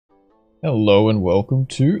Hello and welcome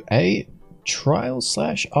to a trial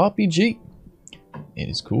slash RPG. It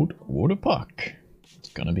is called Waterpark. It's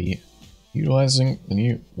going to be utilizing the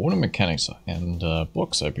new water mechanics and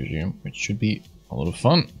blocks, I presume, which should be a lot of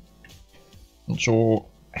fun. Not sure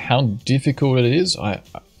how difficult it is. I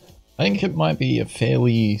think it might be a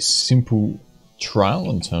fairly simple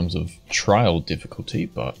trial in terms of trial difficulty,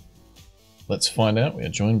 but let's find out. We are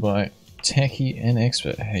joined by Tekky and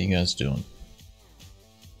Expert. How you guys doing?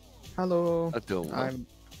 Hello.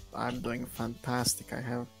 I'm doing fantastic. I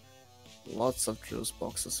have lots of juice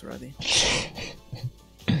boxes ready.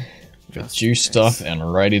 With juice stuff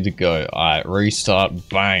and ready to go. Alright, restart,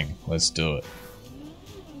 bang, let's do it.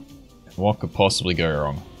 What could possibly go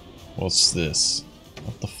wrong? What's this?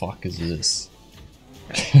 What the fuck is this?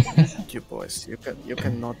 You boys, you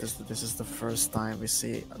can notice that this is the first time we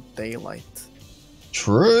see a daylight.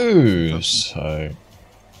 True. So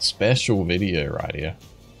special video right here.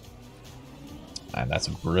 And that's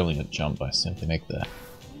a brilliant jump by Symphonic there.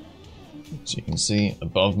 So you can see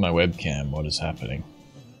above my webcam what is happening.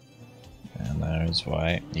 And that is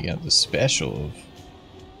why you get the special of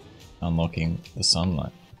unlocking the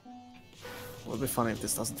sunlight. It would be funny if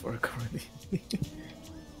this doesn't work already.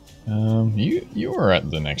 You were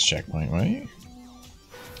at the next checkpoint, weren't you?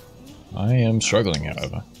 I am struggling,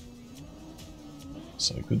 however.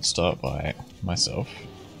 So good start by myself.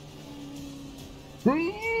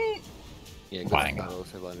 Yeah, good Bang.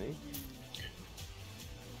 also by me.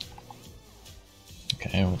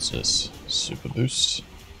 Okay, what's this? Super boost,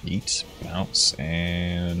 eat, bounce,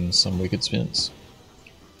 and some wicked spins.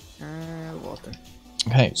 And water.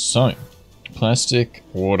 Okay, so plastic,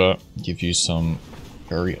 water give you some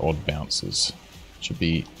very odd bounces. Should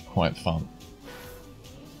be quite fun.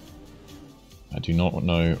 I do not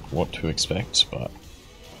know what to expect, but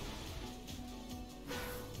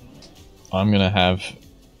I'm gonna have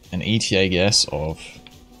an ETA guess of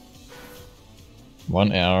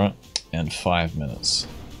 1 hour and 5 minutes.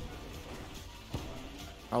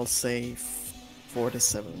 I'll say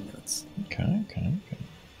 47 minutes. Okay.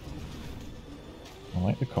 I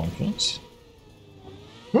like the confidence.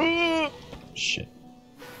 Shit.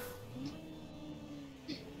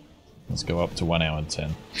 Let's go up to 1 hour and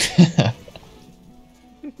 10.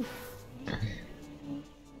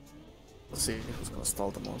 Let's see who's gonna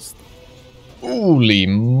stall the most. Holy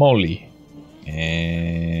moly.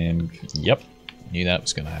 And yep, knew that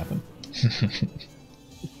was gonna happen.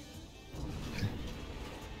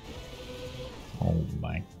 Oh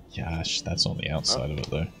my gosh, that's on the outside of it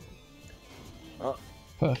though. Oh.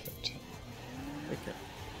 Perfect. Okay.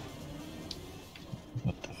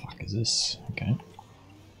 What the fuck is this? Okay.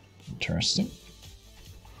 Interesting.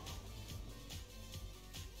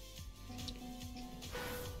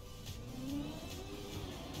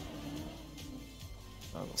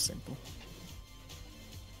 That was simple.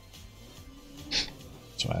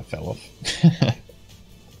 That's why I fell off.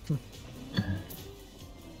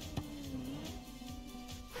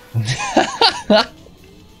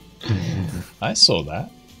 I saw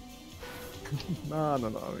that. No,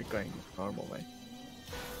 we're going normal way.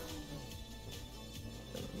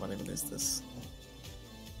 What even is this?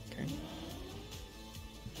 Okay.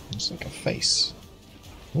 It's like a face.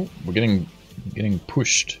 Oh, we're getting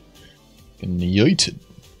pushed. Getting yeeted.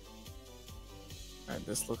 Alright,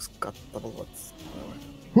 this looks cuttable, but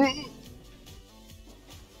whatever.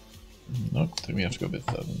 Nope, I think we have to go a bit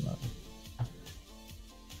further than that.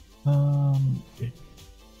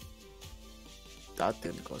 That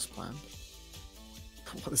didn't go as planned.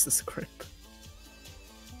 What is this grip?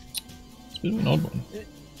 It's a bit of an odd one.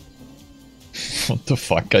 What the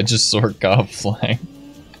fuck? I just saw a car flying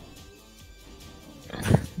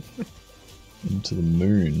into the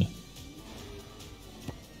moon.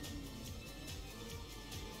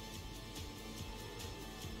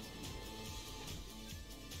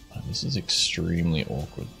 Oh, this is extremely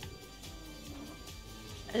awkward.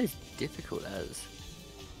 That is difficult as.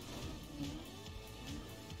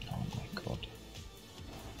 Oh my god.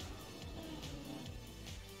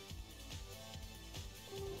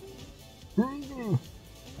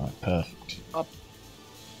 Alright, perfect. Up.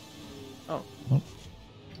 Oh. Oh.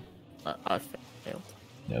 I failed.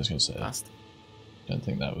 Yeah, I was gonna say, Last. don't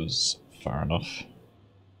think that was far enough.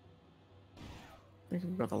 I think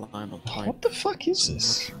we've got a line of pipe. What the fuck is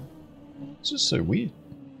this? This is so weird.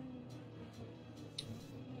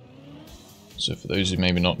 So for those who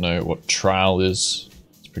maybe not know what trial is,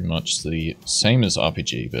 it's pretty much the same as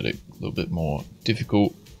RPG, but a little bit more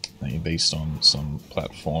difficult, based on some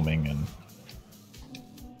platforming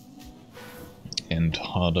and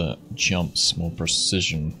harder jumps, more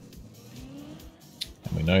precision.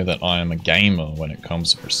 We know that I am a gamer when it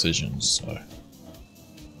comes to precision, so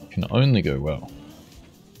it can only go well.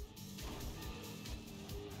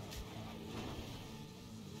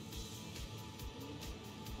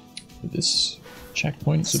 But this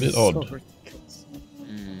checkpoint's a bit odd.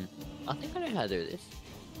 I think I know how to do this.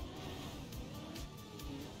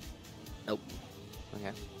 Nope.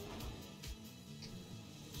 Okay.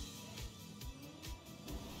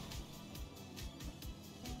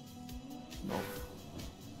 No.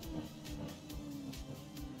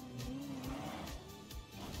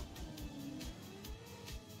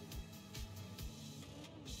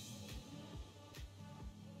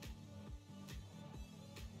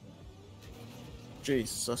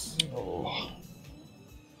 Jesus. Oh.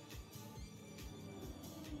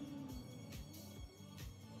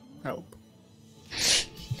 Help.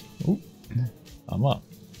 Ooh. I'm up.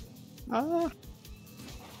 Ah.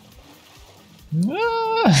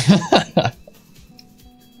 Ah.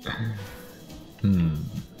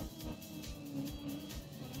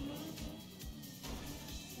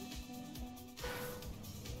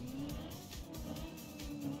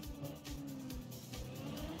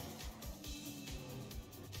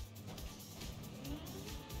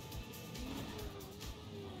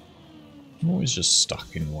 I'm always just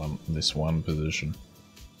stuck in this one position.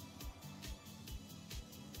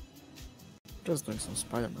 Just doing some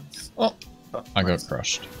Spider-Mans. Oh, I got nice.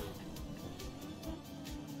 crushed.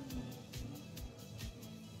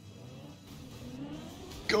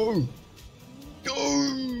 Go! Go!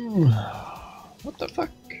 What the fuck?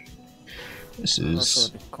 This I'm not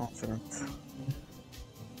is... really confident.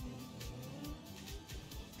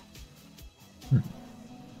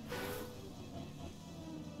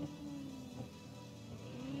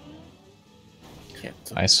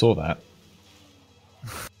 I saw that.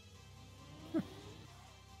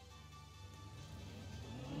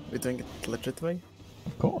 We're doing it legit way?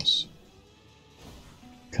 Of course.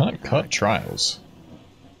 Can't cut trials.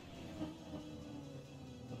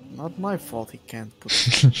 Not my fault he can't put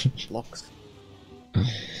blocks. I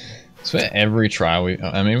swear every trial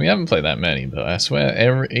I mean, we haven't played that many, but I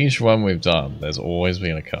swear each one we've done, there's always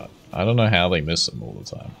been a cut. I don't know how they miss them all the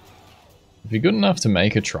time. If you're good enough to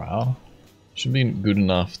make a trial, you should be good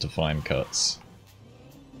enough to find cuts.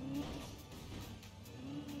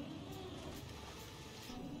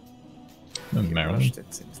 Oh, Marilyn,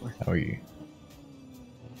 It seems like. how are you?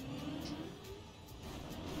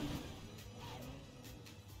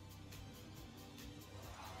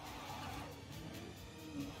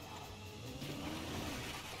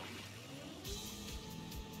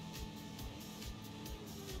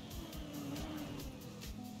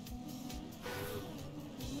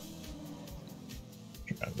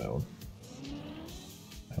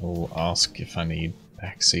 I will ask if I need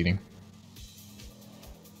back seating.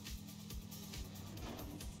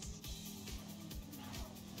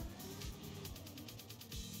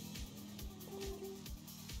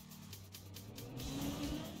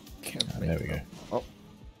 There we go. Oh.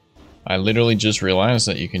 I literally just realized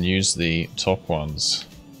that you can use the top ones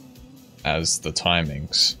as the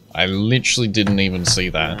timings. I literally didn't even see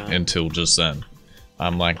that until just then.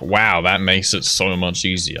 I'm like, wow, that makes it so much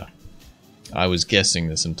easier. I was guessing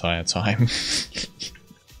this entire time.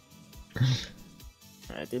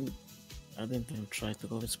 I didn't even try to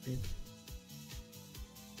go with speed.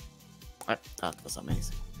 That was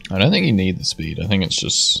amazing. I don't think you need the speed. I think it's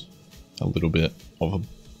just a little bit of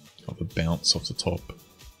a bounce off the top.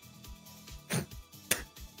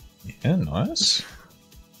 Yeah, nice.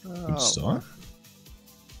 Good start.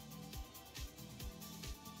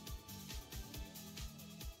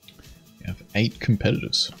 You have 8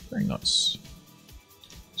 competitors. Very nice.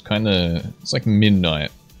 It's like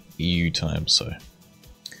midnight EU time, so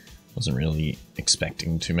wasn't really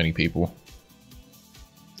expecting too many people.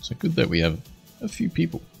 So good that we have a few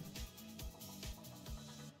people.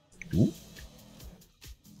 Ooh.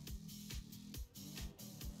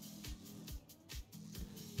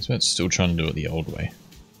 So it's still trying to do it the old way.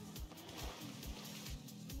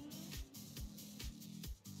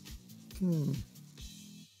 I'm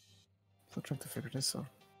trying to figure this out.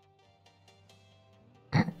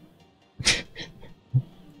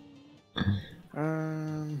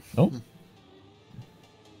 Oh.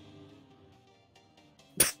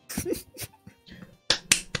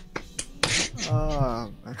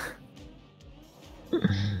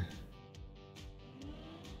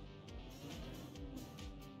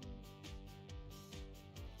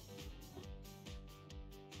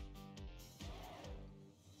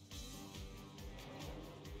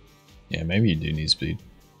 Yeah, maybe you do need speed.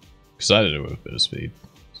 Because I did it with a bit of speed.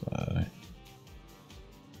 So,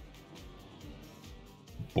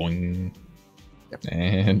 boing.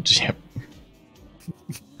 And yep.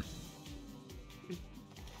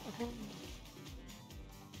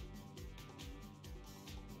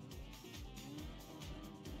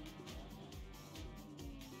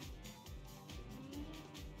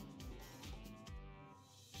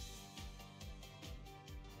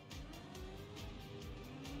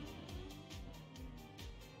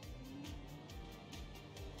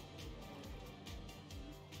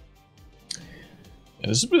 Yeah,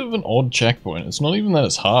 this is a bit of an odd checkpoint. It's not even that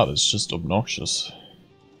it's hard, it's just obnoxious.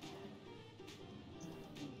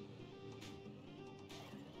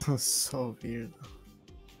 That's so weird.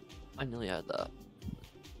 I nearly had that.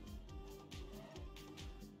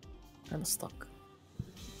 I'm stuck.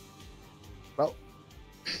 Well,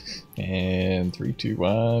 And 3, 2,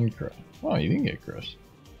 1, crush. Oh, you didn't get crushed.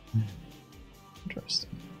 Interesting.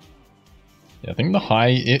 Yeah, I think the high,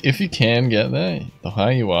 if you can get there, the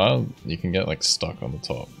higher you are, you can get like stuck on the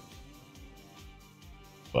top.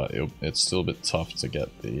 But it's still a bit tough to get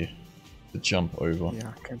the jump over.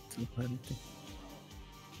 yeah, I can't do anything.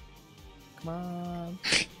 Come on.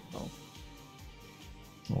 No.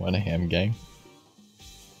 What a ham gang.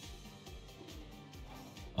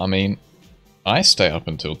 I mean, I stay up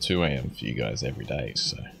until 2 AM for you guys every day,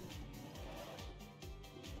 so...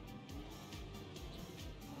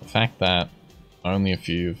 The fact that only a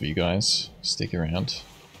few of you guys stick around,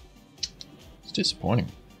 it's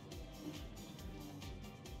disappointing.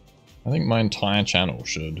 I think my entire channel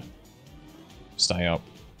should stay up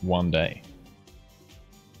one day.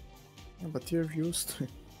 Yeah, but you're used to it.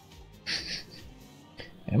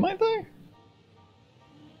 Am I though?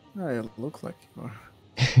 Yeah, you look like you are.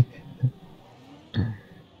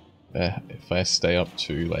 If I stay up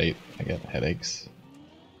too late, I get headaches.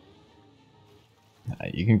 Nah,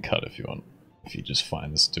 you can cut if you want, if you just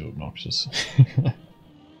find this too obnoxious.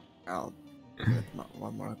 I'll give it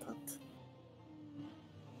one more attempt.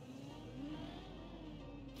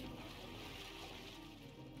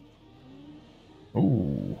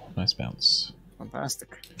 Ooh, nice bounce.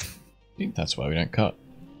 Fantastic. I think that's why we don't cut.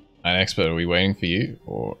 An expert, are we waiting for you,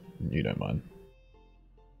 or you don't mind?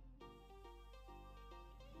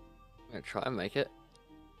 I'm gonna try and make it.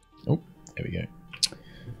 Oh, there we go.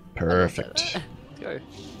 Perfect. Let's go.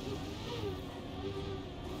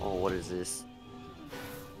 Oh, what is this?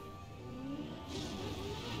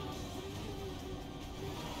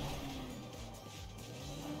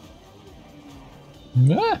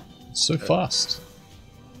 Ah, it's so fast.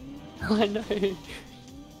 I know. I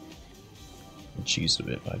cheesed a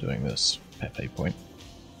bit by doing this Pepe point.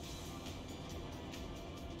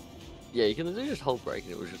 Yeah, you can literally just hold break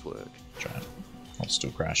and it will just work. Try it. I'll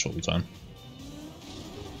still crash all the time.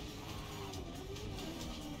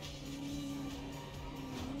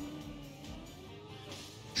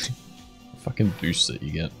 Fucking boost that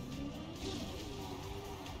you get.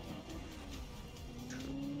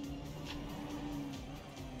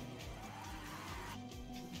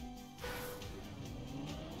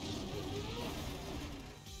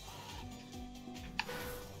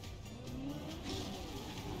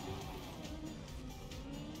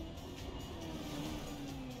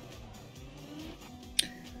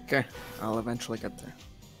 Okay, I'll eventually get there.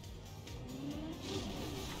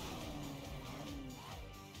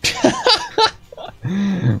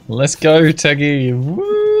 Let's go, Tekky!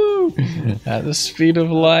 Woo! At the speed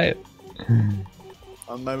of light.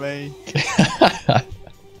 On my way.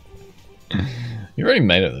 You already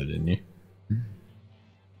made it though, didn't you?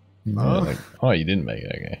 No. Yeah, like, oh, you didn't make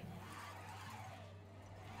it, okay.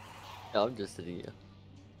 Yeah, I'm just sitting here.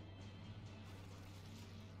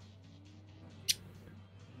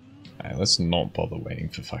 Alright, let's not bother waiting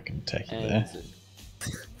for fucking Tekky there.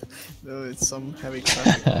 No, it's some heavy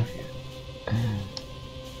traffic over here.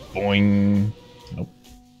 Boing! Nope.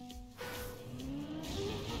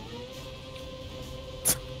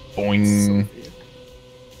 Boing! So weird.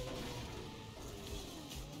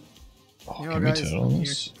 Oh, Yo, can we guys, turn I'm on here.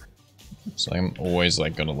 this? It's like I'm always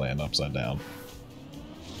like gonna land upside down.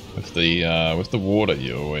 With the water,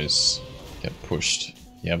 you always get pushed.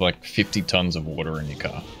 You have like 50 tons of water in your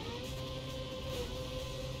car.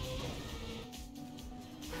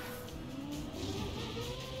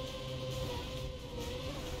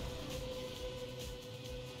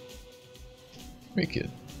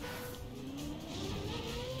 Wicked.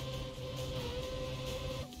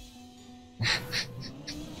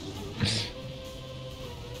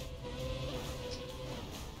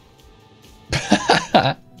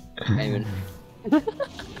 Amen.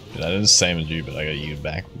 That is the same as you, but I got you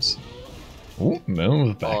backwards. Ooh,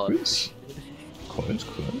 move backwards. Close,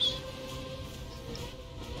 close.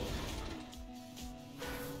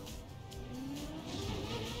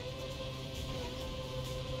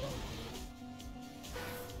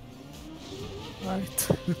 Right.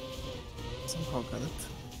 Somehow got it.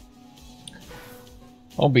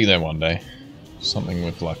 I'll be there one day. Something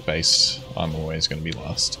with luck based, I'm always going to be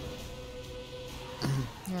last.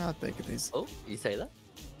 Yeah, I'll take it easy. Oh, you say that?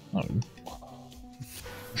 Oh.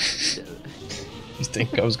 You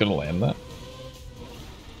think I was going to land that?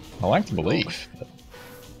 I like to believe. But...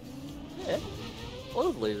 Yeah. All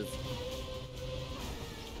of losers.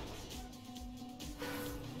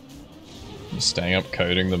 You're staying up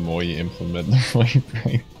coding the more you implement, the more you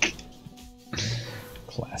break.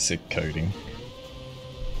 Classic coding.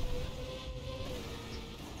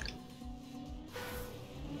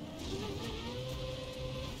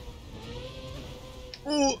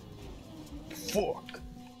 Oh, fuck.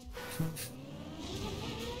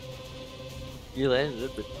 You landed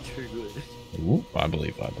it, but too good. Ooh, I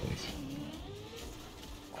believe.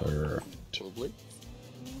 Perfect. Probably.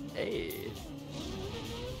 Hey.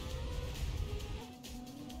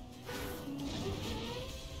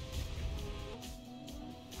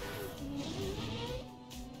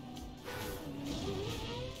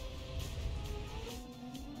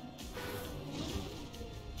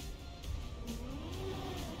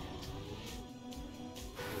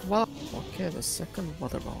 Wow. Okay, the second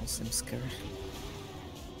water ball seems scary.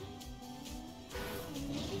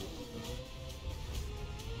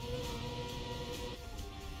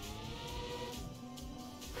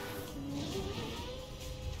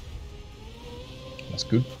 That's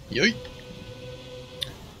good. Yoink!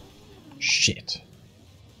 Shit.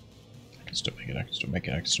 I can still make it, I can still make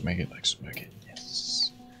it, I can still make it, I can still make it.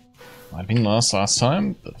 Yes. Might have been last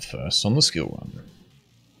time, but first on the skill run.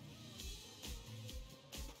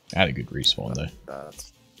 I had a good respawn though. That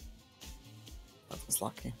was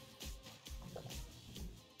lucky.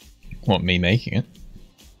 What, me making it?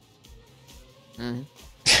 Mm-hmm.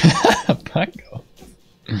 Back off.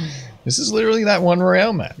 This is literally that one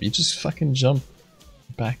Royale map. You just fucking jump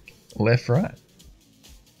back, left, right.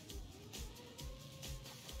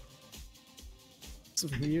 It's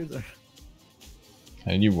weirder.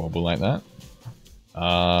 How did you wobble like that?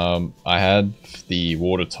 I had the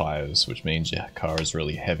water tires, which means your car is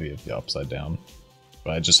really heavy if you're upside down.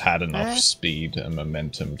 But I just had enough speed and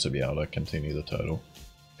momentum to be able to continue the turtle.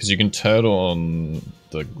 Because you can turtle on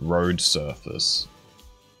the road surface.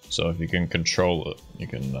 So if you can control it, you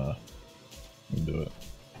can do it.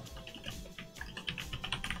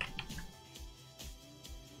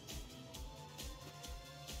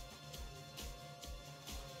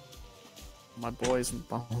 My boy isn't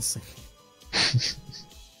bouncing.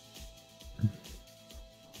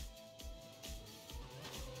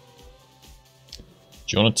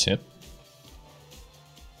 Do you want a tip?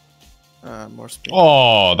 More speed.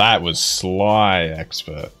 Oh, that was sly,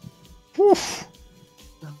 expert. Woof.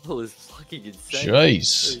 That was fucking insane.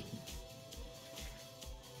 Jeez.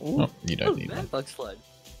 Oh, you don't need one. Bug slide.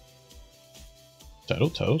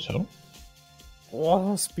 Total.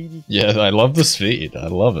 Oh, speedy. Yeah, I love the speed. I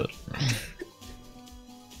love it.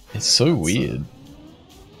 It's so weird.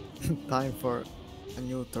 Time for a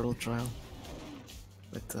new turtle trial.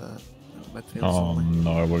 With wheels Oh only.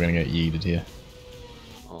 no, we're gonna get yeeted here.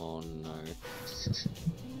 Oh no.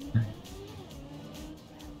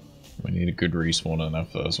 We need a good respawn on our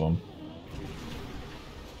first one.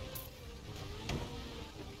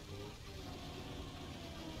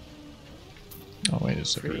 Oh wait a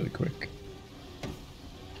second, really quick.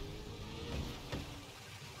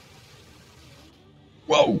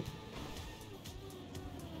 Whoa!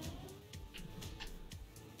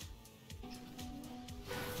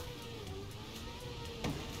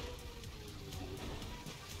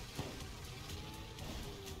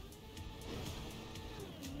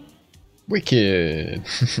 Wicked!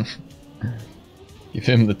 Give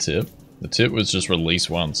him the tip. The tip was just release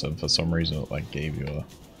once, and for some reason it like gave you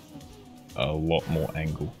a lot more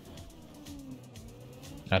angle.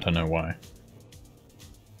 I don't know why.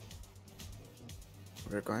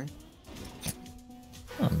 We're going.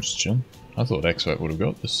 I'm just chilling. I thought Expert would have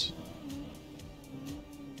got this.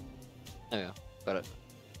 Oh yeah, got it.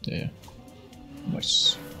 Yeah.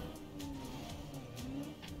 Nice.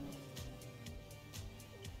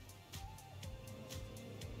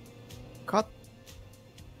 Cut.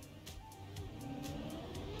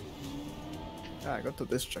 Yeah, I got to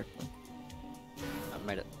this checkpoint. I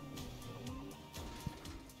made it.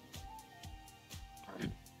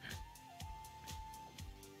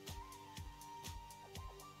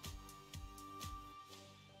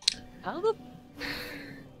 How the?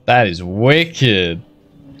 That is wicked.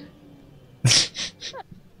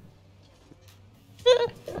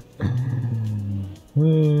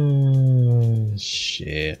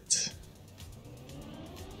 Shit.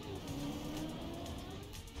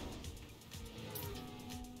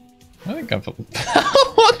 I think I've...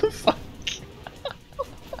 What the fuck?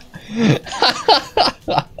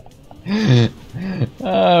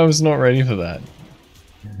 I was not ready for that.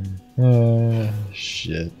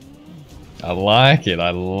 Shit. I like it, I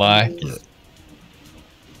like it.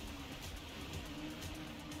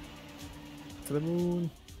 To the moon.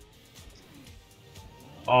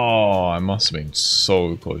 Oh, I must have been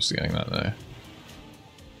so close to getting that there.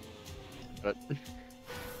 But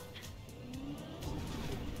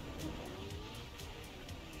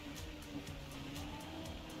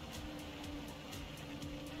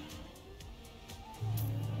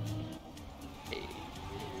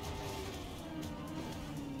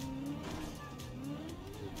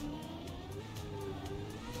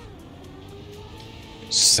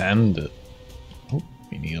Sand it. Oh,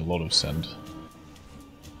 we need a lot of sand.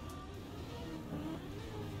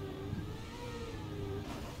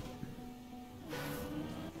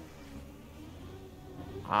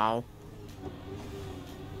 Ow.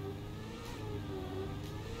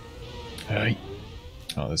 Hey.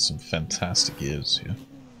 Oh, there's some fantastic gears here.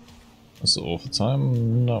 What's the awful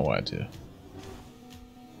time? No idea.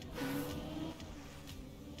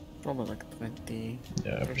 Probably like 20.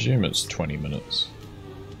 Yeah, I presume it's 20 minutes.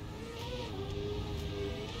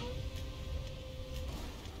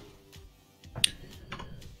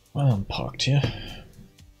 Well, I'm parked here.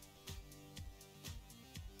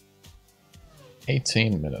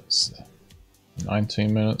 18 minutes.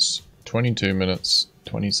 19 minutes. 22 minutes.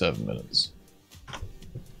 27 minutes.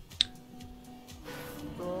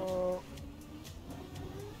 Oh.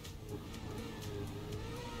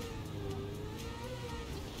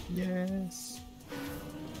 Yes.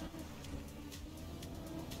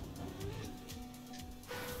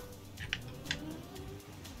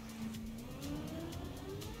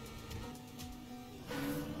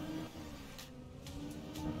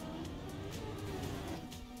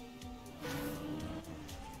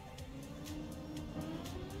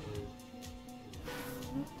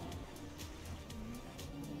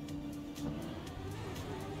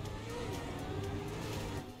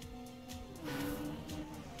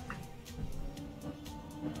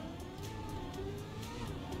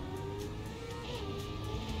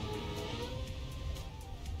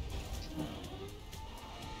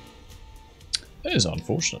 That is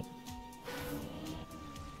unfortunate.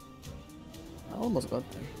 I almost got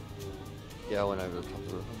there. yeah, I went over the top of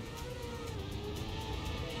the roof.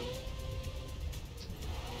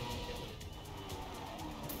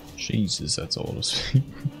 Jesus, that's all of speed.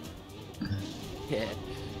 Yeah.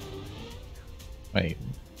 Wait.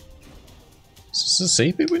 Is this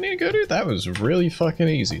the CP we need to go to? That was really fucking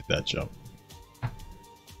easy, that jump.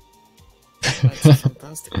 That's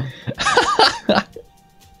fantastic.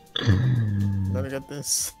 Let me get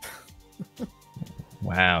this.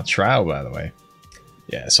 Wow, trial by the way.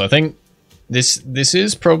 Yeah, so I think this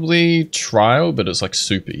is probably trial, but it's like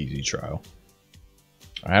super easy trial.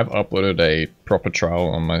 I have uploaded a proper trial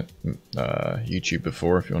on my YouTube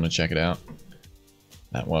before if you want to check it out.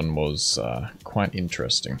 That one was quite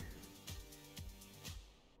interesting.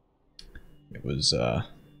 It was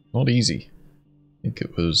not easy. I think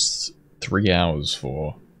it was 3 hours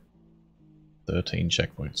for 13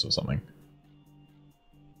 checkpoints or something.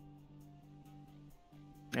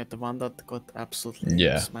 Yeah, the one that got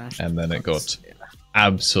absolutely smashed. And then it got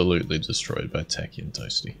absolutely destroyed by Tekky and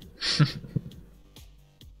Toasty.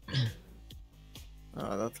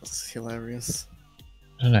 Oh, that was hilarious.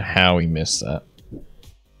 I don't know how he missed that.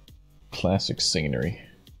 Classic scenery.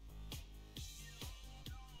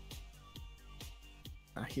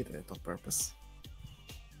 He did it on purpose.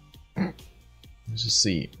 Just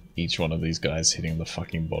see each one of these guys hitting the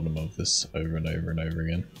fucking bottom of this over and over and over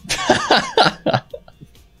again.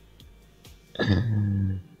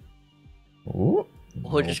 Ooh.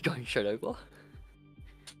 Or just going straight over. Are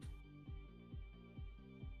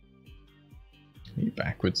you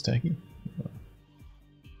backwards, Tekky?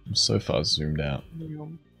 I'm so far zoomed out.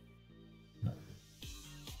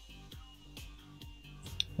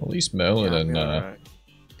 At least Merlin and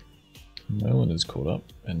Merlin is caught up,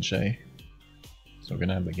 and Shay. So we're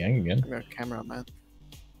gonna have the gang again. I'm a cameraman.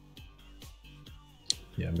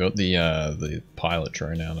 Yeah, I've got the pilot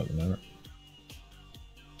drone out at the moment.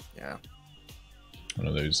 Yeah. One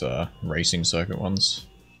of those racing circuit ones.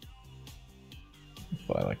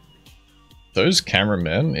 But like those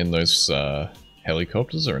cameramen in those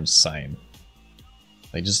helicopters are insane.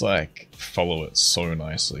 They just like follow it so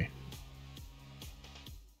nicely.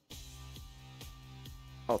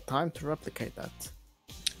 Oh, time to replicate that.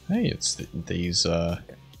 Hey, it's these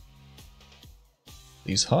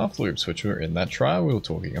half loops which were in that trial we were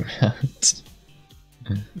talking about.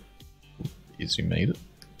 Yes, we made it.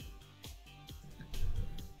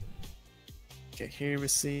 Okay, here we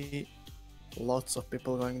see lots of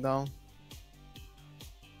people going down.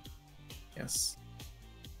 Yes.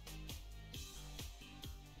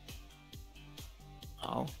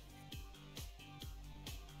 Oh.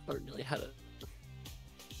 Certainly had it.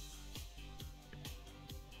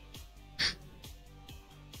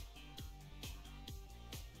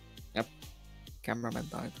 Yep. Cameraman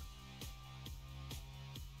died.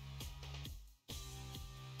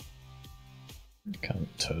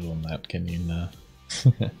 Can't turtle on that, can you? Nah.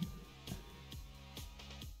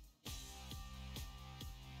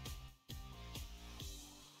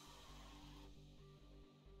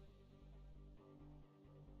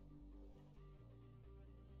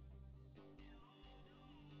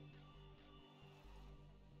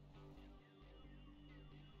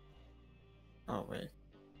 Oh wait.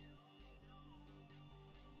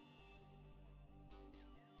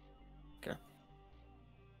 Okay.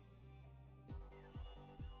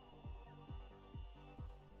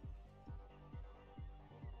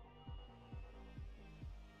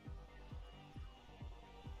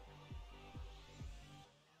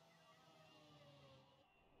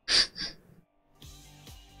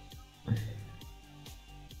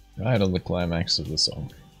 Right on the climax of the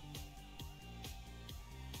song.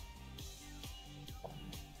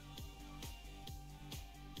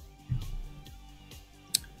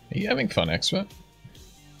 Are you having fun, Expert?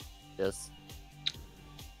 Yes.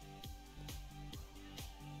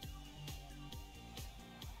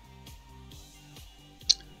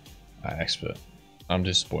 Expert. I'm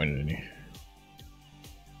disappointed in you.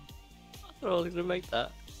 I thought I was gonna make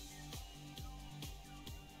that.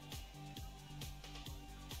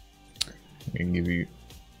 I can give you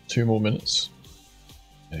 2 more minutes.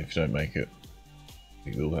 And if you don't make it,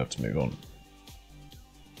 we will have to move on.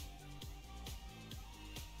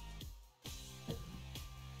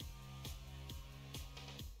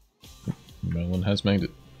 Merlin has made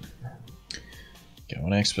it. Go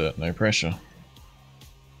on, Expert, no pressure.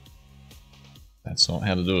 That's not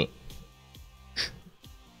how to do it.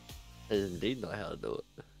 I indeed know how to do it.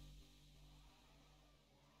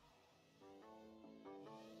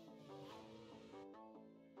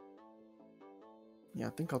 Yeah, I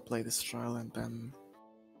think I'll play this trial and then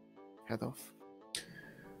head off.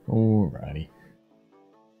 Alrighty.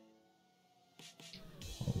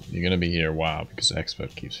 Well, you're gonna be here a while because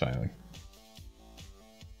Expert keeps failing.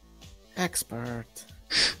 Expert.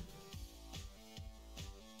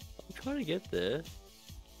 I'm trying to get there.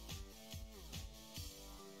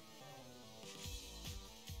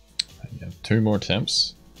 You have 2 more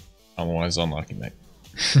attempts. Otherwise, unlucky, mate.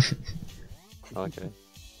 Okay.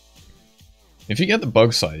 If you get the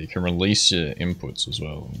bug side, you can release your inputs as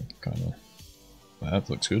well. And kind of. That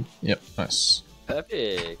looks good. Yep, nice.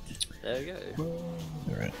 Perfect. There we go.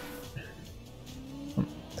 Alright.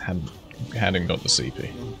 Hadn't got the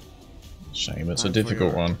CP. Shame, it's a Time for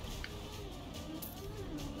difficult your- one.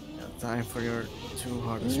 Yeah, time for your 2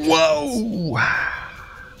 hardest. Whoa!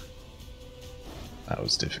 That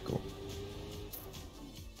was difficult.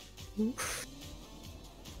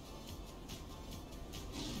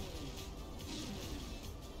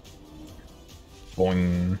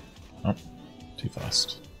 Boing. Oh, too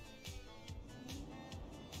fast.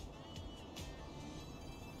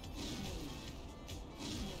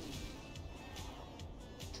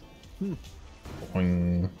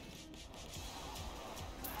 Boing.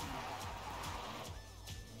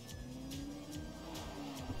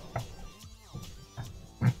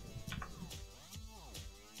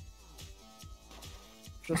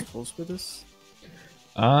 Just pulse with this.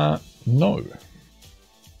 No.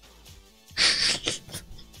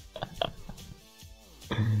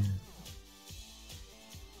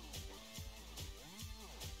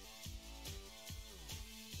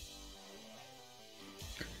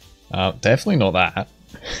 Definitely not that.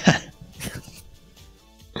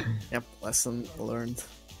 Yep, lesson learned.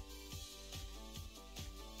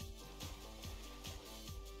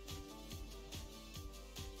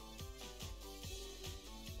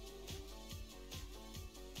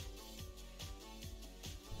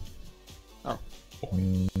 Oh,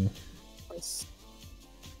 Boing. nice.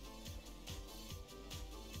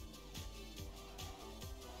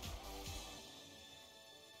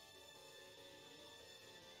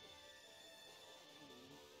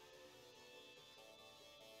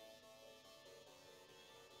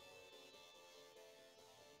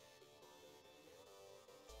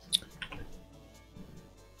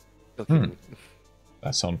 Okay.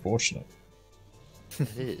 That's unfortunate.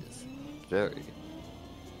 It is. Very.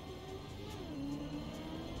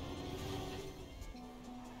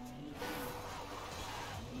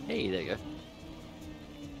 Hey, there you go.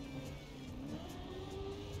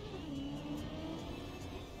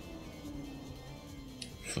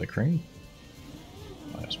 flickering.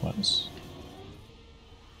 Minus, minus.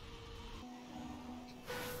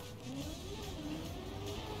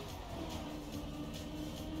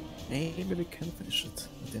 Maybe we can finish it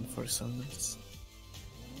within 47 minutes.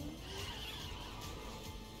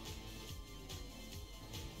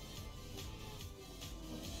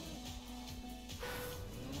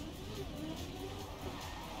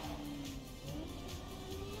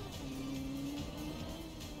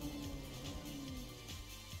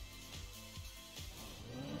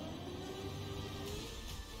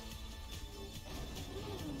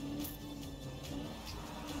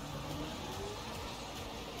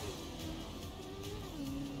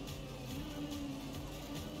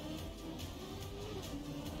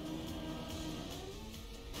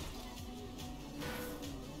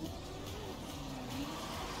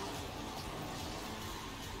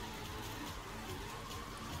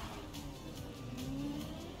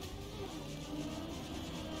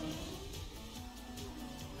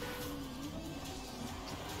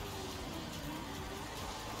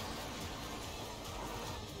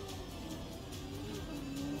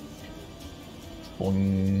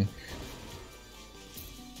 Boing.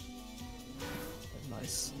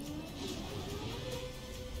 Nice.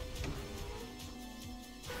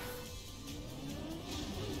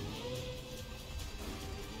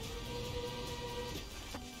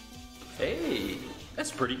 Hey,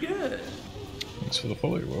 that's pretty good. Thanks for the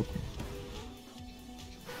follow, you're welcome.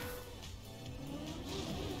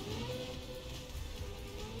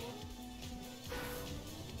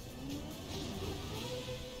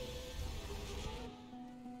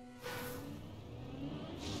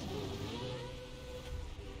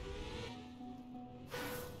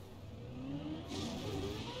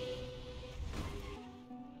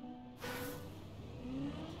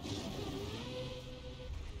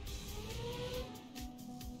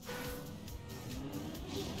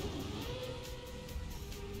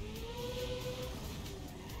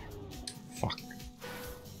 Fuck.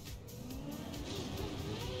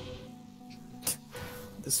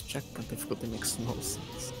 This checkpoint difficulty makes no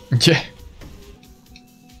sense. Yeah.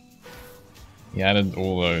 He added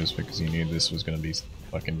all those because he knew this was going to be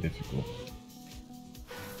fucking difficult.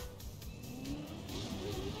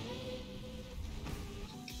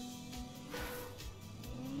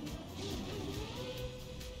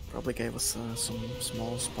 Probably gave us some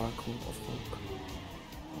small sparkle of hope.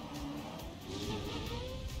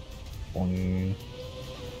 Boing.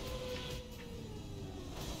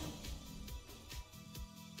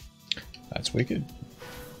 That's wicked.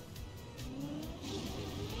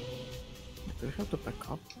 Do we have to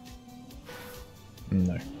back up?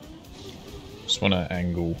 No. Just want to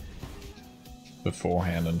angle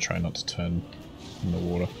beforehand and try not to turn in the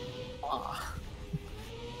water. Ah.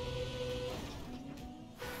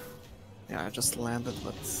 Yeah, I just landed,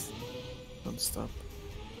 but don't stop.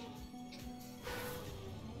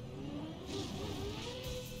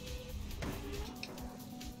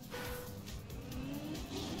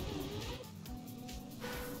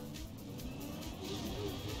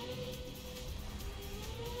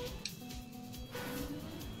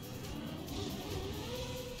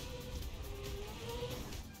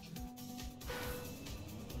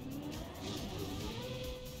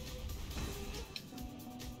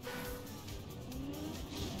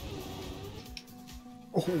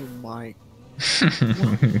 Oh my.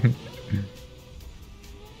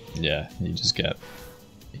 Yeah, you just get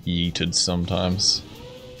yeeted sometimes.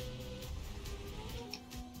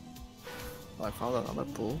 I found another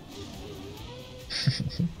pool.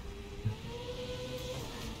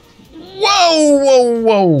 Whoa,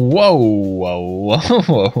 whoa, whoa, whoa,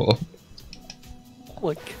 whoa, whoa.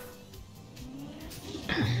 Click.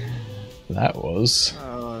 That was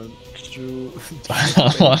True.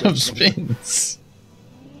 a lot of spins.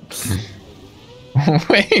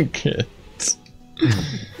 Wicked.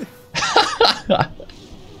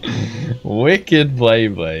 Wicked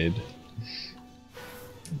Blade.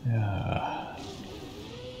 Yeah.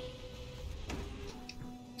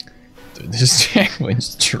 Dude, this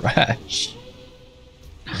checkpoint's trash.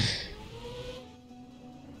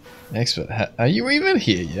 Expert, are you even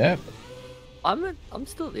here yet? I'm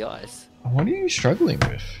still at the ice. What are you struggling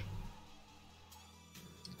with?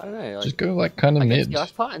 I don't know. Like, Just go like kind of I guess mid. the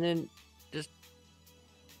ice part and then just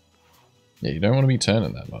Yeah, you don't want to be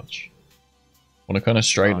turning that much. Want to kind of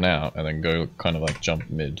straighten out and then go kind of like jump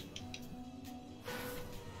mid.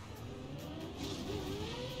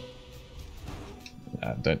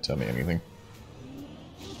 Nah, don't tell me anything.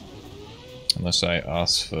 Unless I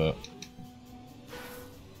ask for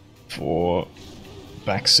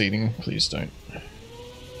backseating, please don't.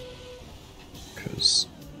 Because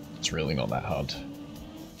it's really not that hard.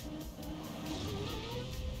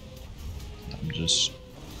 just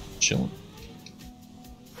chilling.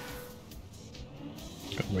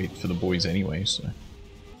 Gotta wait for the boys anyway, so.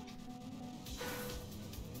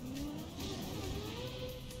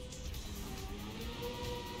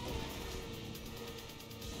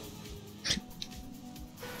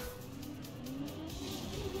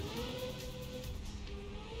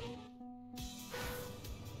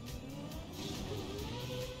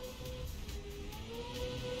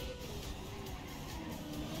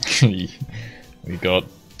 We got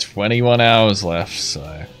 21 hours left,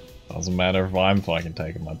 so doesn't matter if I'm fucking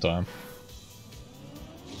taking my time.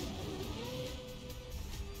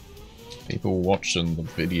 People watching the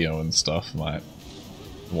video and stuff might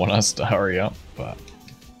want us to hurry up, but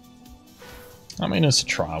I mean, it's a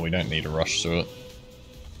trial, we don't need to rush through it.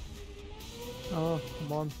 Oh,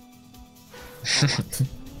 come on.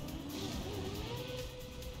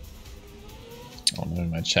 Oh no,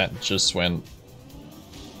 my chat just went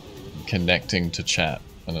connecting to chat,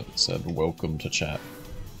 and it said welcome to chat.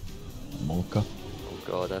 Monka. Oh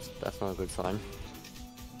god, that's not a good sign.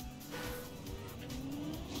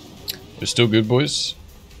 We're still good, boys.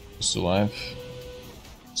 We're still live.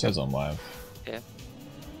 It says I'm live. Yeah.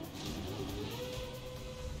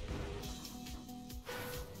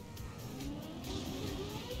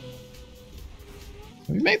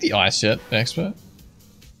 Have you made the ice yet, expert?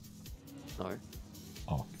 No.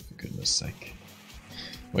 Oh, for goodness sake.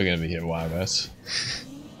 We're gonna be here a while, guys.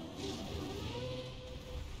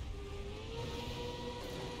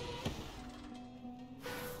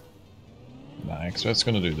 Nah, expert's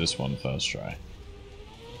gonna do this one first try.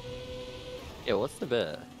 Yeah, what's the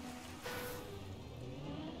bet?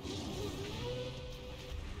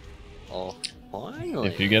 Oh, finally.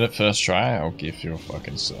 If you get it first try, I'll give you a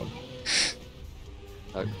fucking sub.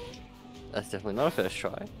 Oh, that's definitely not a first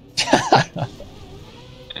try.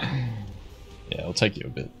 Yeah, it'll take you a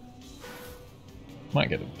bit. Might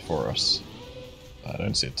get it before us. I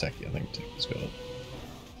don't see a Tekky, I think Tekky's got it.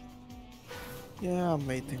 Yeah, I'm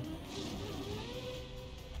waiting.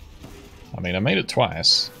 I mean, I made it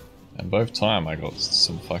twice, and both time I got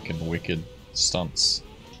some fucking wicked stunts,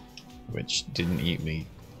 which didn't eat me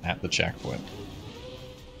at the checkpoint.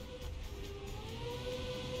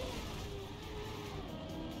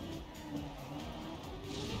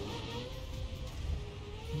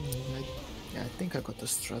 Yeah, I think I got the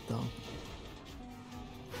strat down.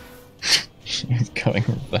 He's going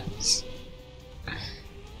reverse.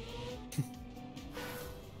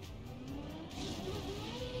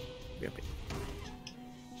 Yep.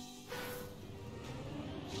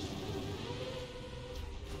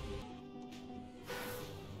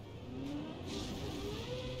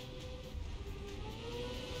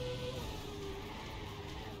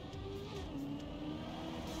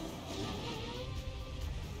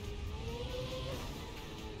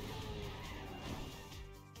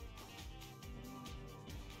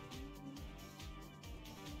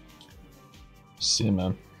 See you,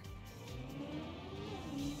 man.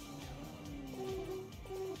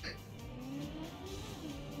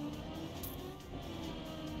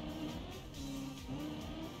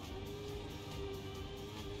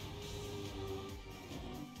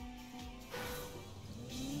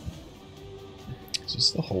 Is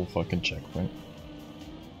this the whole fucking checkpoint?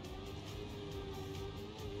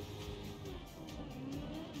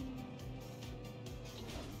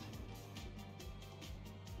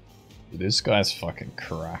 This guy's fucking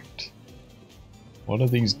cracked. What are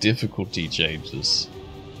these difficulty changes?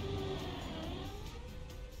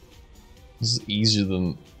 This is easier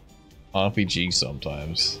than RPG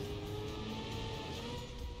sometimes.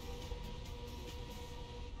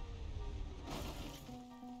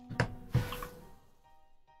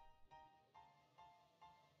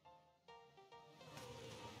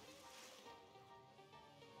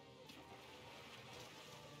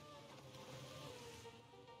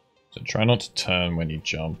 So try not to turn when you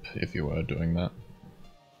jump if you were doing that.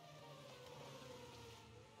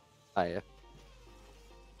 Oh yeah.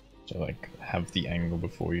 So like have the angle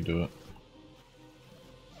before you do it.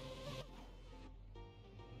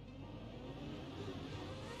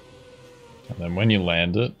 And then when you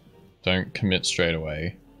land it, don't commit straight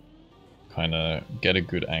away. Kinda get a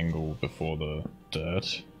good angle before the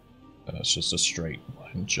dirt. And it's just a straight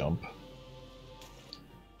line jump.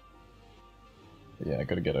 But yeah, I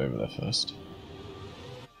gotta get over there first.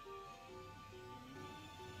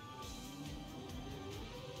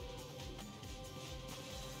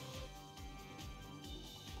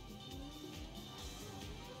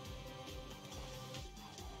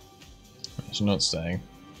 It's not staying.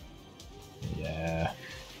 Yeah,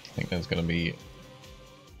 I think there's gonna be a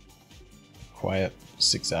quiet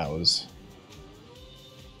 6 hours.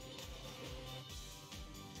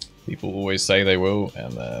 People always say they will,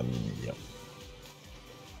 and then, yep.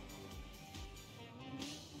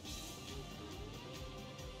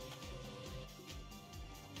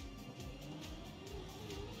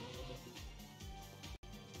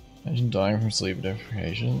 Imagine dying from sleep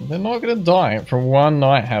deprivation. They're not gonna die from one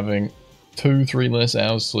night having 2-3 less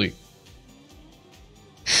hours sleep.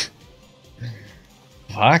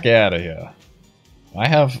 Fuck out of here. I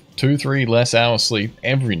have 2-3 less hours sleep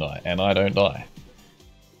every night and I don't die.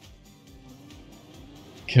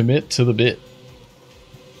 Commit to the bit.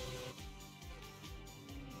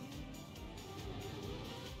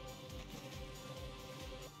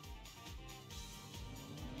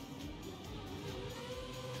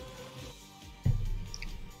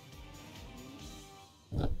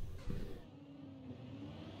 I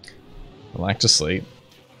like to sleep.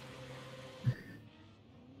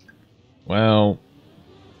 Well,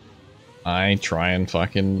 I try and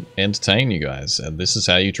fucking entertain you guys, and this is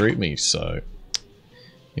how you treat me, so...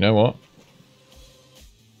 You know what?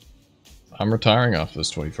 I'm retiring after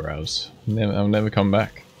this 24 hours. I'll never come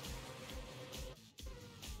back.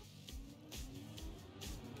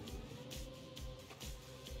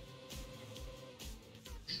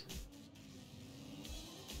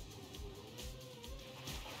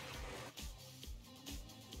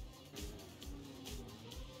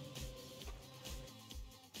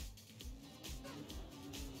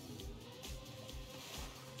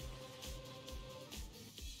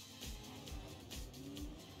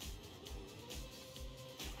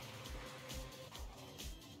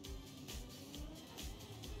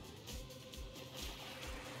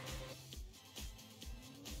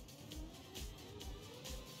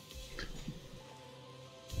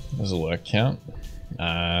 There's a lurk count.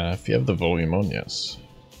 If you have the volume on, yes.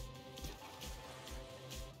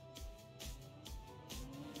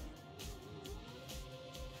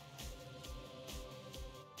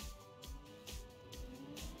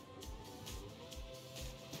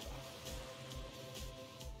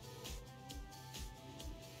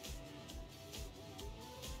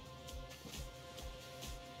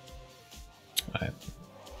 Alright.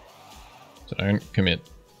 So don't commit.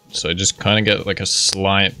 So just kind of get like a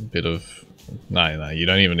slight bit of... No, you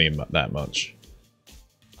don't even need that much.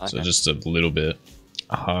 Okay. So just a little bit.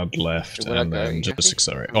 Hard left and then just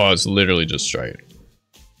accelerate. Oh, it's literally just straight.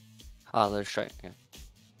 Oh, they're straight, yeah.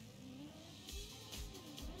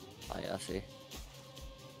 Oh yeah, I see.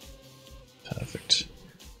 Perfect.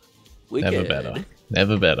 Wicked. Never better.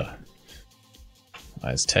 Never better.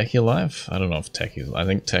 Is Tekky alive? I don't know if Tekky's... I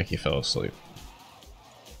think Tekky fell asleep.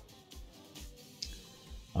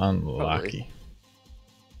 Unlucky. Probably.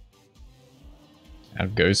 Our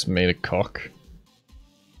ghost made a cock.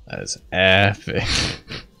 That is epic.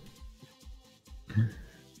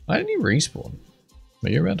 Why didn't you respawn? Were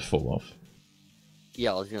you about to fall off?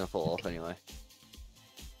 Yeah, I was gonna fall off anyway.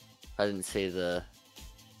 I didn't see the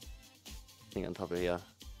thing on top of here.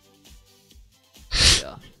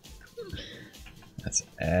 Yeah. That's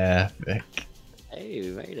epic. Hey,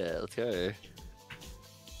 we made it. Let's go.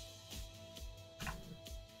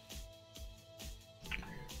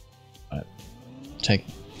 Take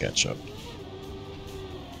ketchup.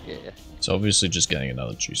 Yeah. It's obviously just getting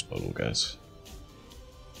another juice bottle, guys.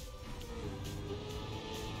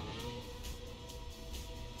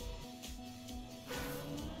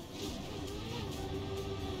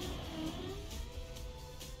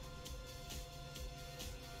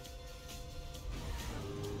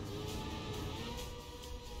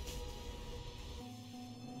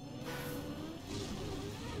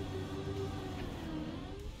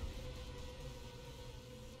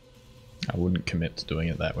 I wouldn't commit to doing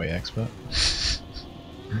it that way, expert.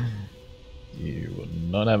 You would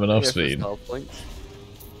not have enough speed. Points.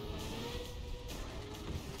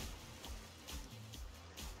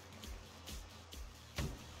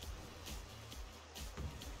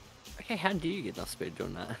 Okay, how do you get enough speed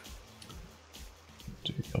doing that?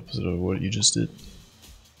 Do the opposite of what you just did.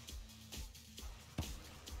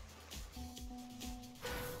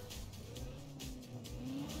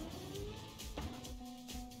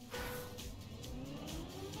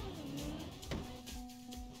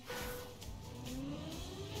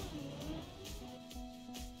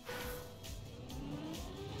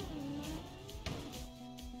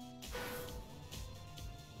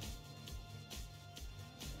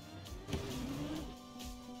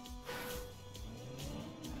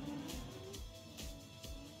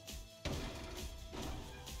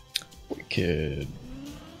 Wicked.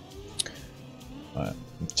 Alright,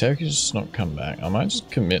 Tekky's just not come back. I might just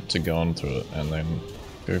commit to going through it and then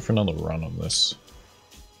go for another run on this.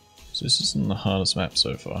 So this isn't the hardest map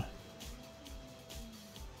so far.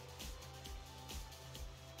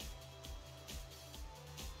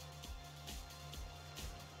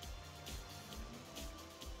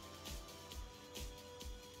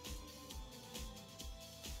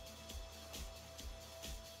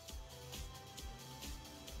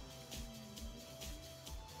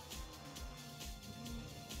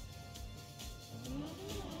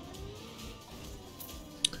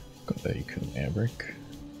 bet you couldn't air brake.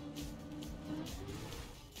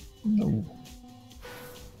 No.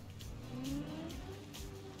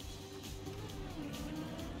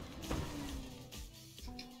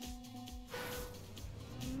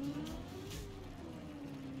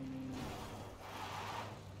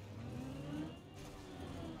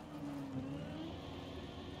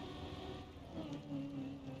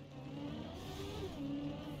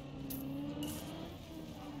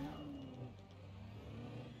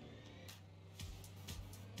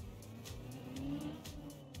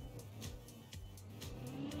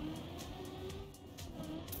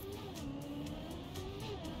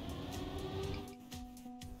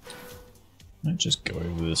 Might just go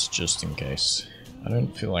over this just in case. I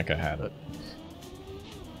don't feel like I had it.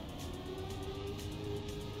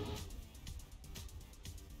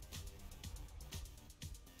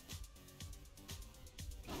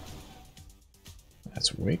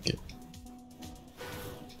 That's wicked.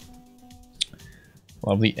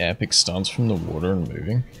 Love the epic stunts from the water and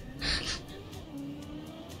moving.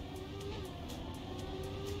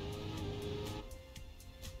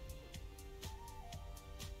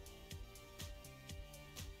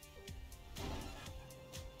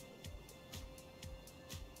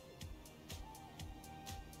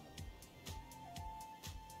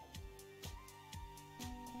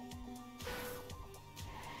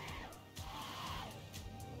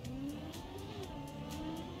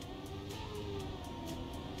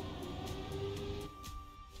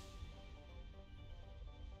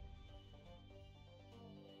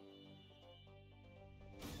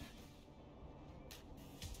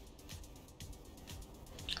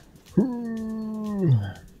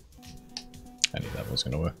 I knew that was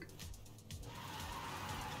gonna work.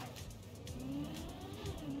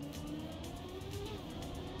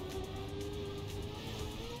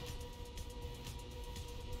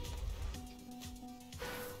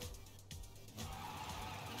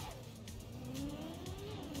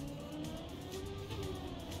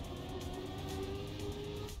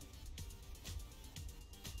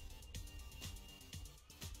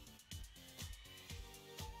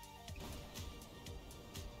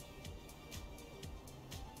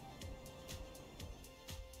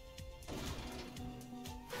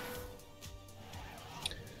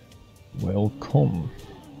 Welcome.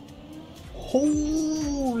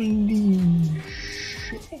 Holy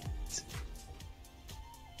shit.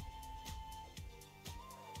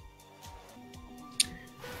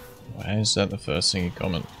 Why is that the first thing you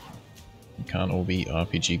comment? You can't all be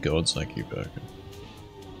RPG gods like you, Birkin.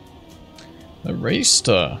 The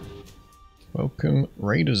Raystar. Welcome,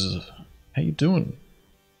 Raiders. How you doing?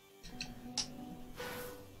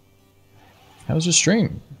 How's your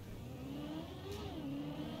stream?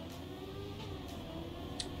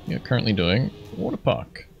 Yeah, currently doing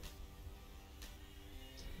Waterpark.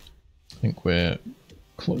 I think we're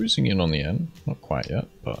closing in on the end. Not quite yet,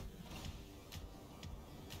 but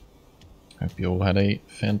hope you all had a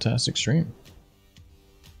fantastic stream.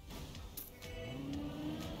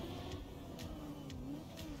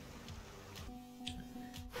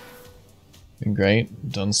 Been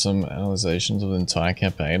great. Done some analyzations of the entire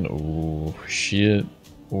campaign. Oh shit,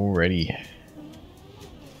 already.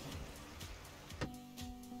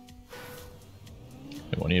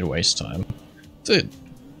 Don't want you to waste time. Dude,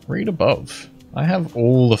 read above. I have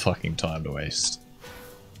all the fucking time to waste.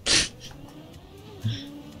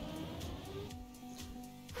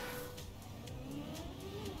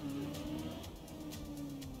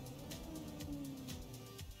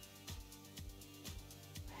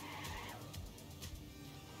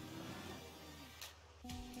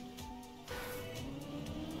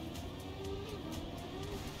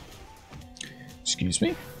 Excuse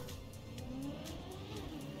me?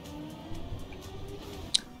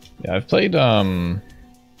 Yeah, I've played the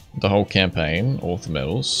whole campaign, all the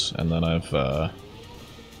medals, and then I've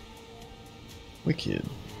wicked.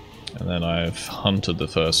 And then I've hunted the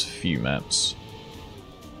first few maps.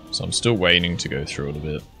 So I'm still waiting to go through it a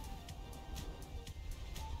bit.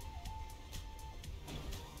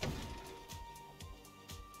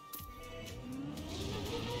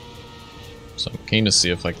 So I'm keen to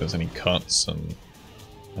see if like there's any cuts and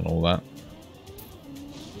all that.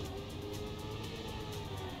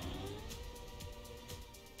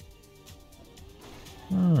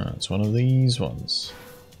 Ah, it's one of these ones.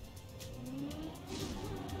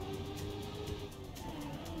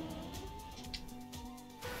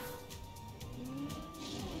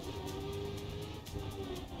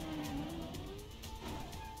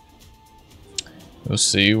 We'll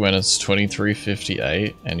see when it's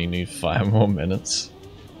 23:58 and you need 5 more minutes.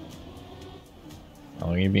 How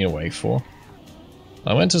long have you been awake for?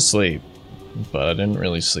 I went to sleep. but I didn't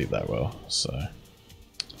really sleep that well, so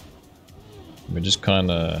we're just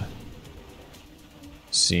kind of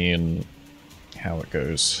seeing how it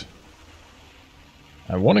goes.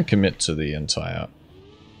 I want to commit to the entire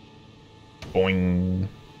boing.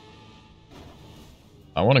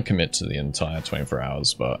 I want to commit to the entire 24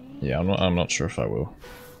 hours, but yeah, I'm not sure if I will.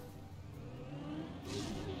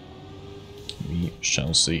 We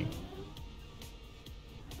shall see.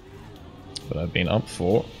 But I've been up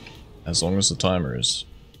for as long as the timer is.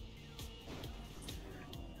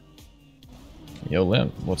 Yo,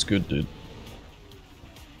 Len, what's good, dude?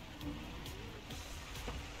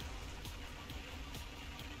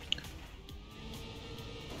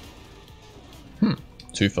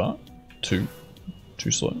 Too far? Too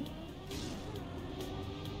slow?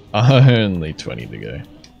 Only 20 to go.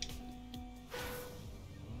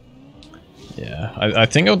 Yeah, I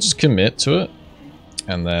think I'll just commit to it,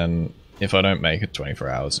 and then if I don't make it 24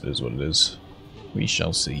 hours, it is what it is. We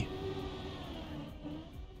shall see.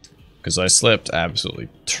 Because I slept absolutely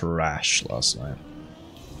trash last night.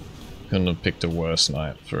 Couldn't have picked a worse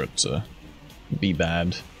night for it to be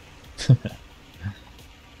bad. It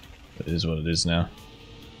is what it is now.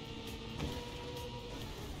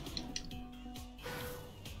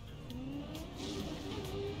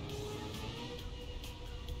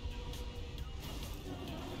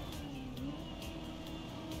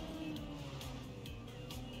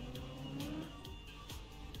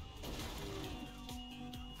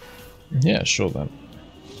 Yeah, sure then.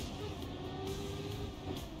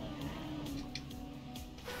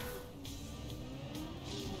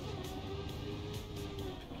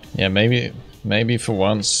 Yeah, maybe for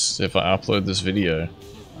once, if I upload this video,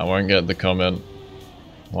 I won't get the comment,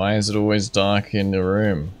 "Why is it always dark in the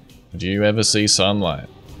room? Do you ever see sunlight?"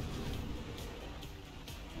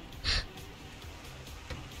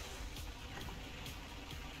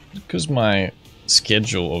 Because my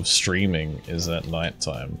schedule of streaming is at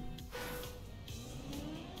nighttime.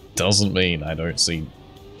 Doesn't mean I don't see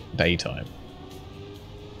daytime.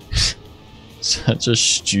 Such a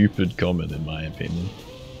stupid comment in my opinion.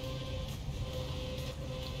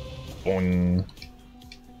 Boing.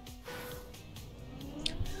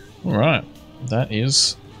 Alright, that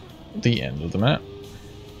is the end of the map.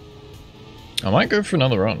 I might go for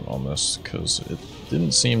another run on this, because it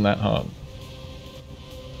didn't seem that hard.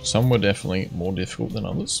 Some were definitely more difficult than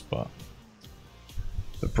others, but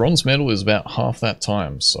the bronze medal is about half that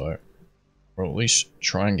time, so we'll at least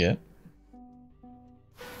try and get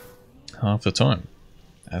half the time.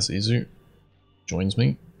 As Izu joins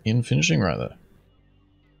me in finishing right there.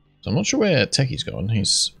 So I'm not sure where Tekky's gone.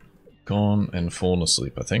 He's gone and fallen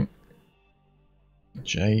asleep, I think.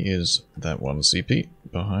 Jay is that one CP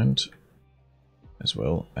behind, as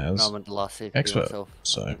well as I'm the last CP Expert. myself.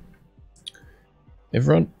 So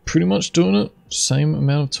everyone pretty much doing it, same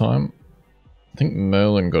amount of time. I think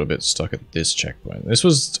Merlin got a bit stuck at this checkpoint. This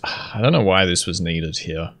was, I don't know why this was needed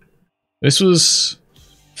here. This was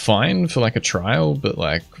fine for like a trial, but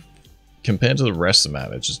like compared to the rest of the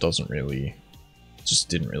map, it just doesn't really, just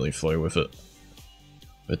didn't really flow with it.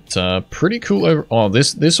 But pretty cool over. Oh,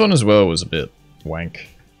 this one as well was a bit wank.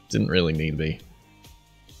 Didn't really need to be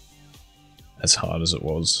as hard as it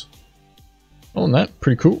was. Oh, and that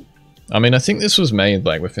pretty cool. I mean, I think this was made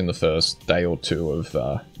like within the first day or two of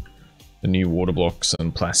the new water blocks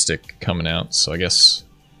and plastic coming out, so I guess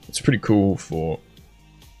it's pretty cool for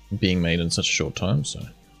being made in such a short time. So.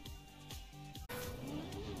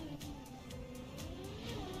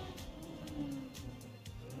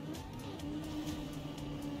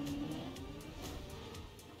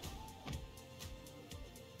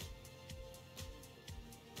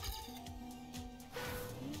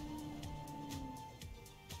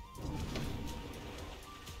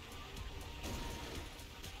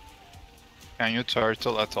 Can you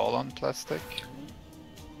turtle at all on plastic?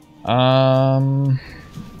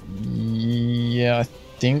 Yeah, I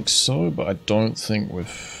think so, but I don't think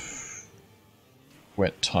with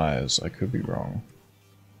wet tires. I could be wrong.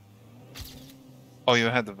 Oh, you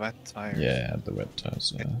had the wet tires. Yeah, I had the wet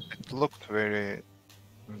tires. It looked very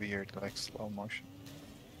weird, like slow motion.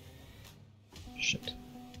 Shit.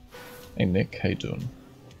 Hey Nick, how you doing?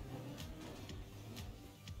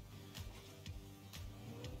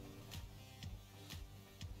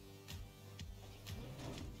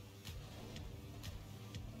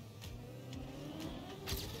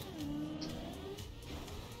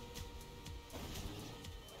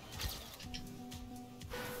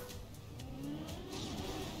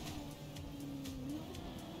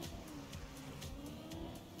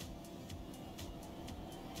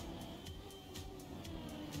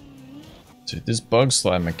 Dude, this bug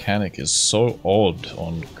slide mechanic is so odd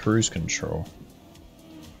on cruise control.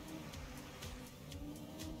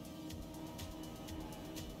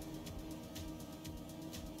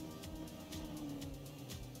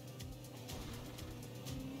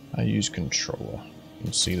 I use controller. You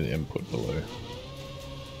can see the input below.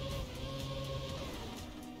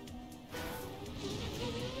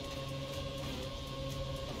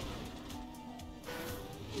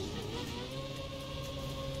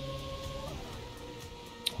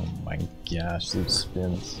 Oh my gosh, these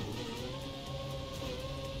spins.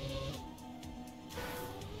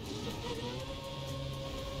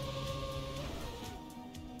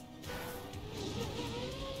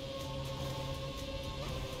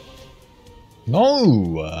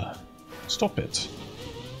 No! Stop it.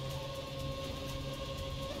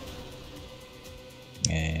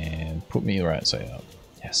 And put me right side up.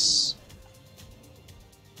 Yes.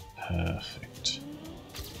 Perfect.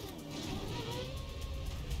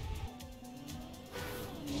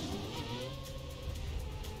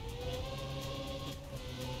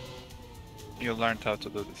 You learned how to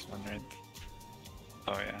do this one, right?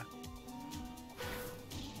 Oh yeah.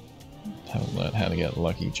 Haven't learned how to get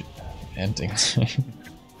lucky endings.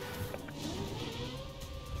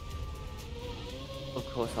 Of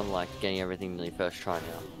course, I'm like getting everything really first try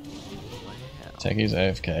now. Wow. Tekky's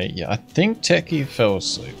AFK. Yeah, I think Tekky fell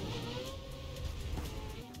asleep.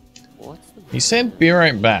 What's the He said be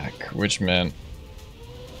right back, which meant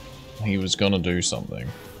he was gonna do something.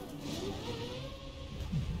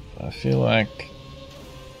 But I feel like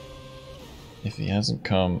if he hasn't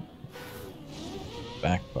come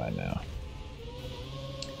back by now.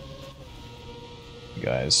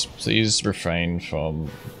 Guys, please refrain from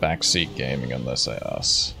backseat gaming unless I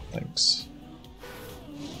ask. Thanks.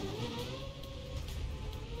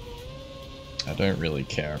 I don't really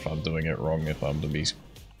care if I'm doing it wrong, if I'm to be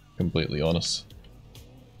completely honest.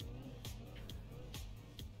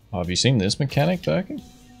 Oh, have you seen this mechanic, Berkey?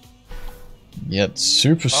 Yeah, it's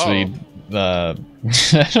super speed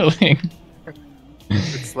turtling.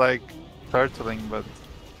 It's like turtling, but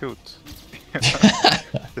cute.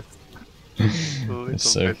 It's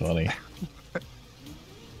so funny.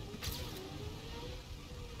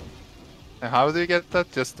 How do you get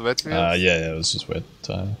that? Just wet wheels? Yeah, it was just wet.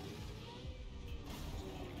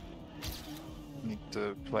 Need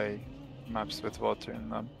to play maps with water in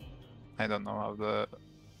them. I don't know how the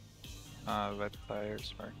wet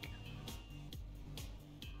tires work.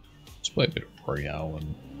 Just play a bit of Royale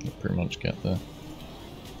and you'll pretty much get there.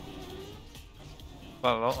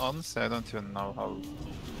 Well, honestly, I don't even know how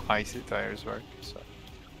icy tires work, so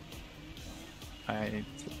I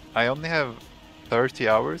only have 30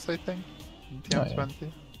 hours, I think, in TM20. yeah.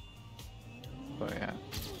 So yeah.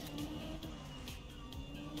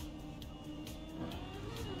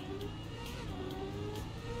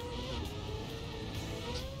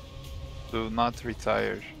 Do not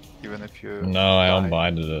retire, even if you No, I die.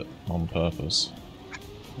 unbinded it on purpose.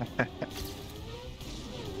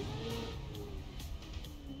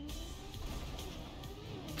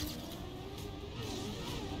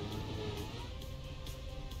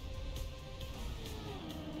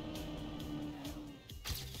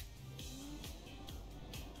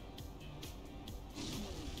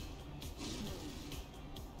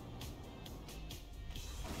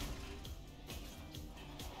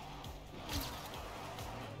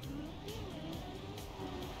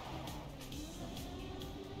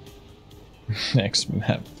 Next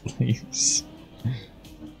map, please.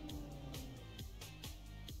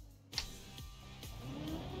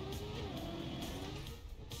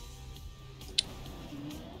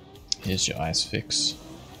 Here's your ice fix.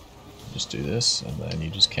 Just do this, and then you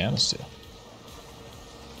just counter steal.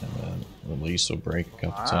 And then release or break a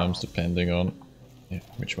couple times depending on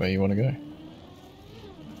which way you want to go.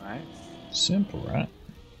 Nice. Simple, right?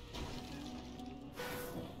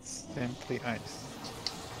 Simply ice.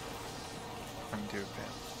 From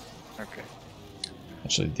Japan. Okay.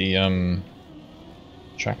 Actually, the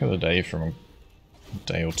track of the day from a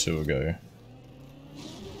day or two ago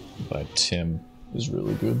by Tim is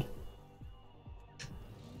really good.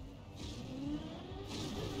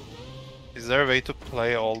 Is there a way to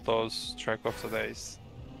play all those track of the days?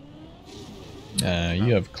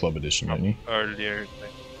 You have Club Edition, don't you? Earlier.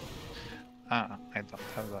 I don't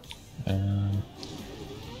have that.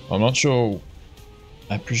 I'm not sure.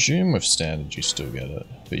 I presume with standard you still get it,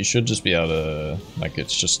 but you should just be able to, like,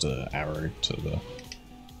 it's just an arrow to the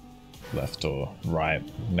left or right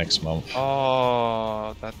next month.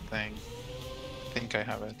 Oh, that thing. I think I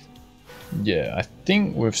have it. Yeah, I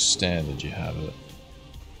think with standard you have it.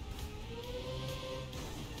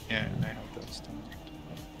 Yeah, I have that standard.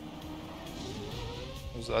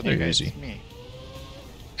 Who's the other guy? Easy. It's me.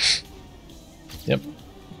 Yep.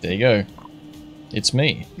 There you go. It's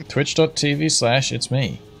me. Twitch.tv/it's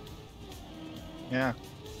me. Yeah.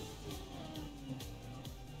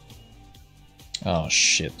 Oh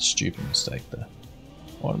shit, stupid mistake there.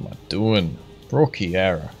 What am I doing? Rookie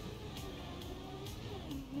error.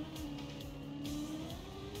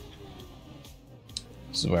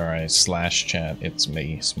 This is where I /chat it's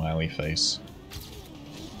me, smiley face.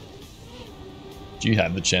 Do you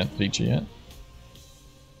have the chat feature yet?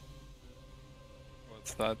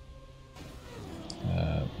 What's that?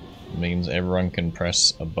 Means everyone can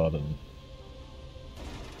press a button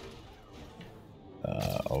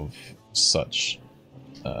of such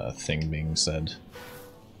thing being said.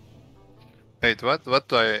 Wait, what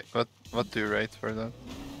do you write for that?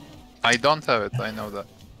 I don't have it, I know that.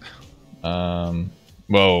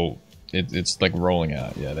 Well, it's like rolling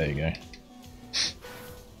out. Yeah, there you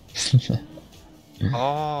go.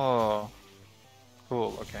 Oh,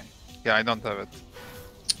 cool. Okay. Yeah, I don't have it.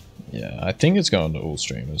 Yeah, I think it's going to all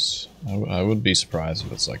streamers. I would be surprised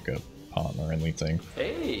if it's like a partner-only thing.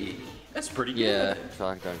 Hey, that's pretty good. Yeah, so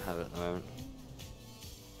I don't have it at the moment.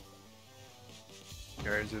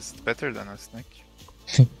 You're just better than us, Nick.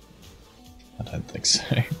 I don't think so.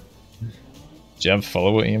 Do you have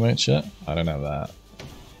follower emotes yet? I don't have that.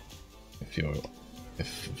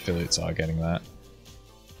 If affiliates are getting that.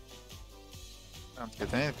 I don't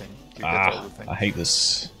get anything. You get all the things. I hate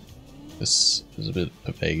this. This is a bit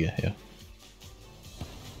Papega here.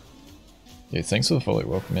 Yeah, thanks for the follow.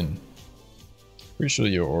 Welcome in. Pretty sure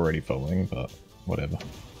you're already following, but whatever.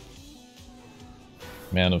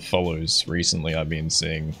 Amount of follows recently I've been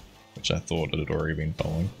seeing, which I thought it had already been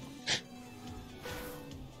following.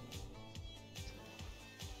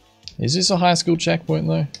 Is this a high school checkpoint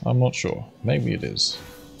though? I'm not sure. Maybe it is.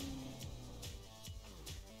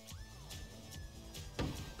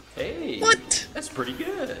 Hey, What? that's pretty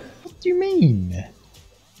good. What do you mean?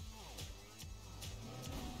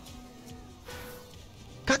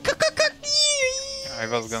 I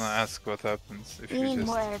was gonna ask what happens if you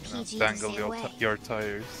just dangle your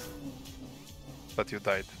tires. But you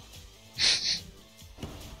died.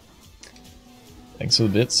 Thanks for the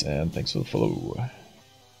bits and thanks for the follow.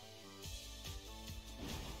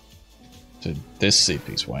 Dude, this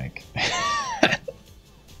CP's wank.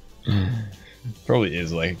 Probably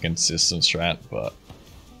is like a consistent strat, but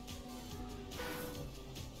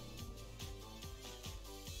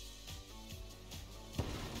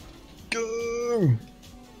go.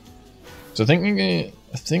 So I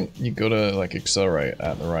think you gotta like accelerate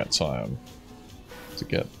at the right time to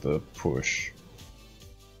get the push.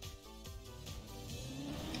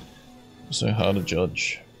 So hard to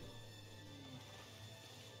judge.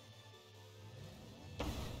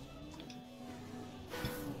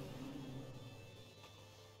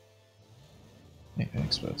 Hey,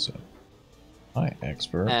 expert, so. Hi,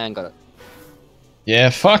 expert. And got it. Yeah,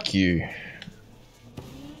 fuck you.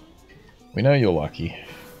 We know you're lucky.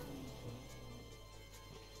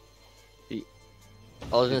 I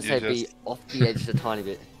was gonna Did say you be just- off the edge a tiny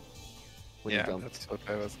bit when you Yeah, jump. that's what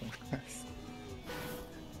I was gonna ask.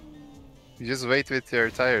 You just wait with your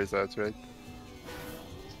tires out, right?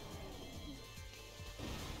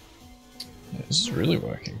 Yeah, this is really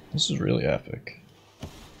working. This is really epic.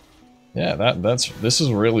 Yeah, this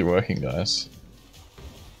is really working, guys.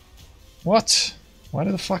 What? Why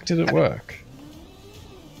the fuck did it work?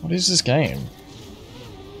 What is this game?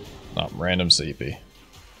 Oh, random CP.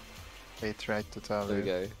 Wait right to tell There we you.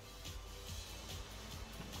 go.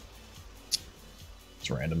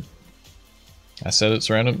 It's random. I said it's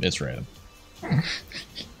random, it's random.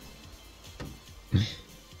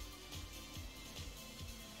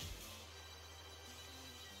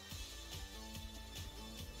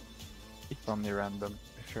 It's only random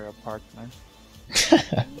if you're a partner. That's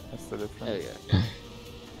the There difference. we go.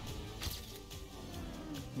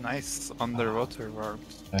 Nice underwater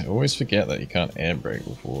warps. I always forget that you can't air brake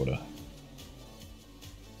with water.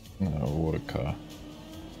 No, a water car.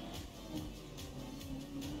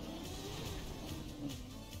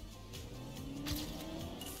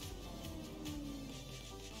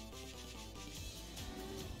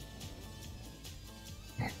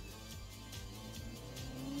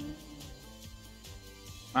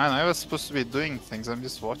 Man, I was supposed to be doing things. I'm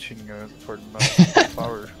just watching for the most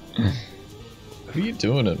power. What are you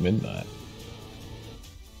doing at midnight?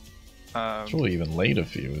 It's probably even later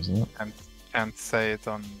for you, isn't it? Can't say it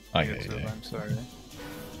on Okay, YouTube. yeah. I'm sorry.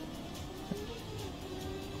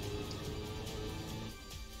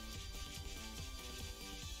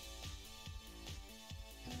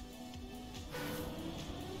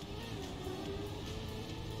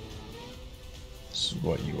 This is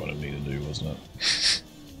what you wanted me to do, wasn't it?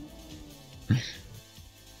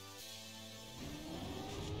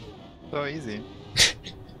 So easy.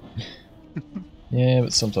 Yeah,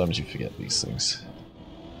 but sometimes you forget these things.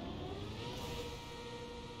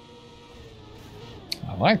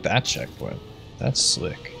 I like that checkpoint. That's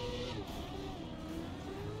slick.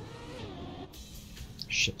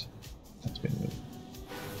 Shit. That's been moved.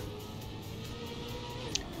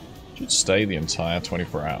 Should stay the entire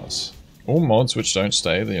 24 hours. All mods which don't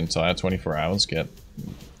stay the entire 24 hours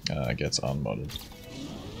gets unmodded.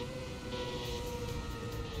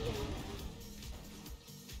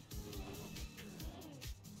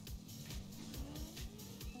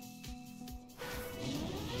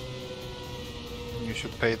 You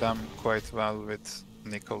should pay them quite well with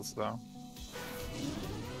nickels though.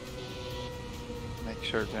 Make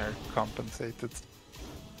sure they're compensated.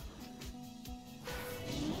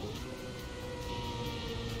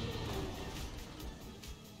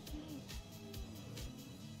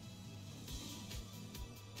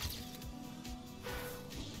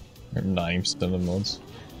 Or 90% of mods.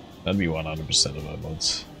 That'd be 100% of our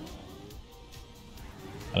mods.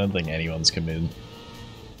 I don't think anyone's committed.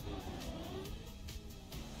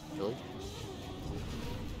 Really?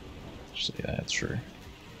 Actually, yeah, that's true.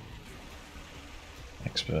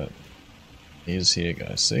 Expert is here,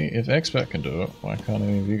 guys. See, if Expert can do it, why can't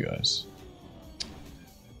any of you guys?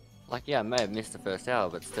 Like, yeah, I may have missed the first hour,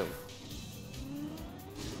 but still.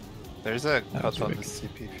 There's a That was cut on the ridiculous.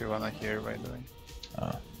 CP if you wanna hear, by the way.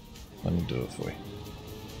 Ah, let me do it for you.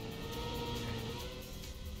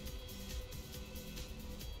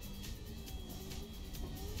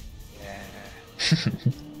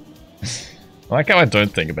 I like how I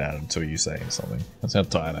don't think about it until you say something. That's how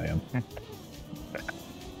tired I am.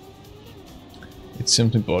 It's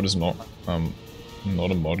Simply Bot is not a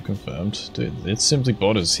mod confirmed. Dude, It's Simply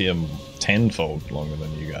Bot is here tenfold longer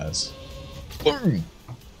than you guys. Boom!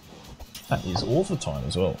 That is all for time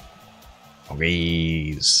as well.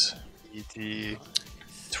 Please. ET.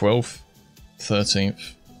 12th,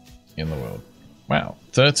 13th in the world. Wow.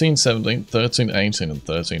 13, 17, 13, 18, and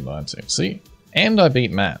 13, 19. See? And I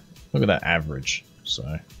beat Matt. Look at that average.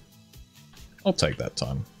 So, I'll take that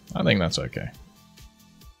time. I think that's okay.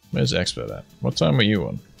 Where's Expert at? What time were you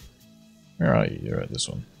on? Where are you? You're at this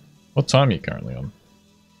one. What time are you currently on?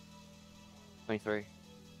 23.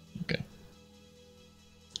 Okay.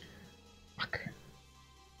 Fuck.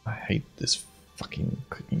 I hate this fucking.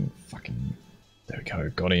 There we go.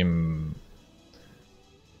 Got him.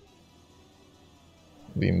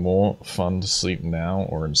 Be more fun to sleep now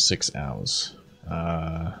or in 6 hours?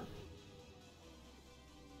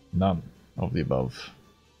 None of the above.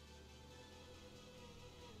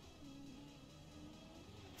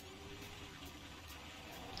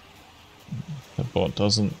 The bot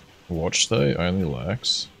doesn't watch though, only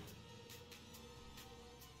lurks.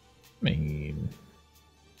 I mean,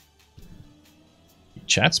 he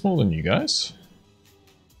chats more than you guys.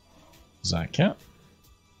 Does that count?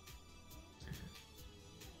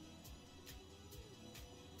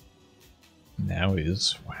 Now it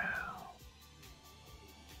is. Wow.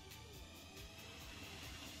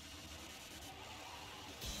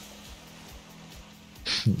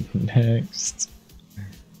 Next.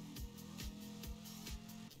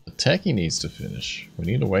 The Tekky needs to finish. We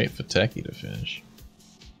need to wait for Tekky to finish.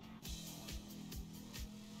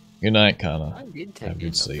 Good night, Kana. I did Have take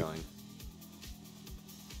good sleep.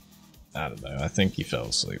 I don't know. I think he fell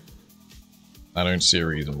asleep. I don't see a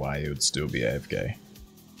reason why he would still be AFK.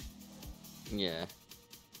 Yeah.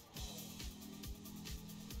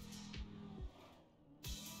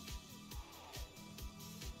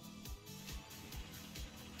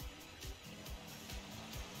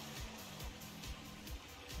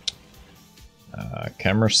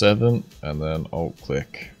 Camera 7 and then alt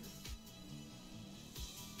click.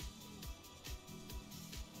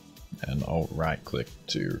 And alt right click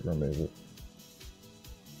to remove it.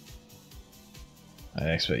 I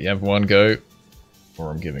expect you have one go or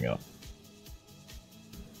I'm giving up.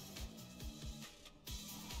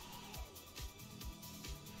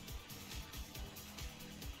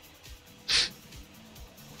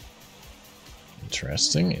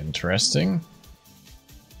 Interesting, interesting.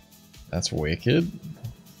 That's wicked.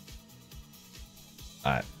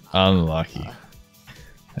 Alright, unlucky.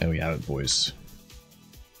 There we have it, boys.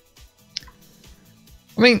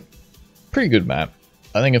 I mean, pretty good map.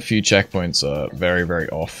 I think a few checkpoints are very, very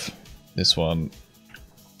off. This one.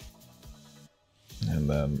 And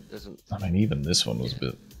then, I mean, even this one was a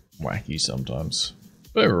bit wacky sometimes.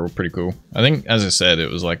 But overall, pretty cool. I think, as I said,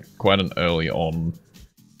 it was like quite an early on,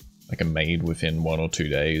 like a made within 1 or 2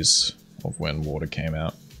 days of when Water came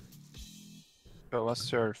out. So What's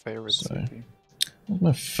your favorite So- CP? What's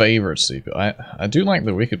my favorite CP? I do like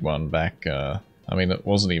the Wicked one back. I mean, it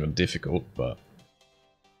wasn't even difficult, but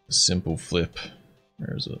a simple flip.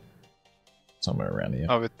 Where is it? Somewhere around here.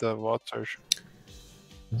 Oh, with the water.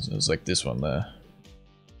 It's like this one there.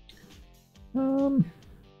 I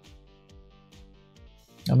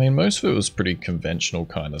mean, most of it was pretty conventional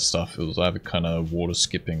kind of stuff. It was either kind of water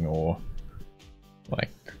skipping or like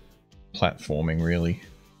platforming, really.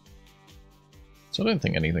 So I don't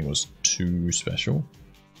think anything was too special.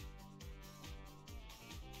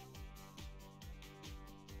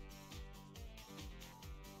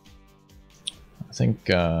 I think,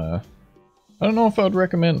 I don't know if I'd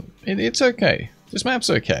recommend... It's okay. This map's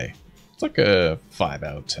okay. It's like a 5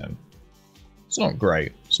 out of 10. It's not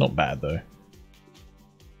great. It's not bad, though.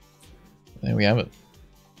 There we have it.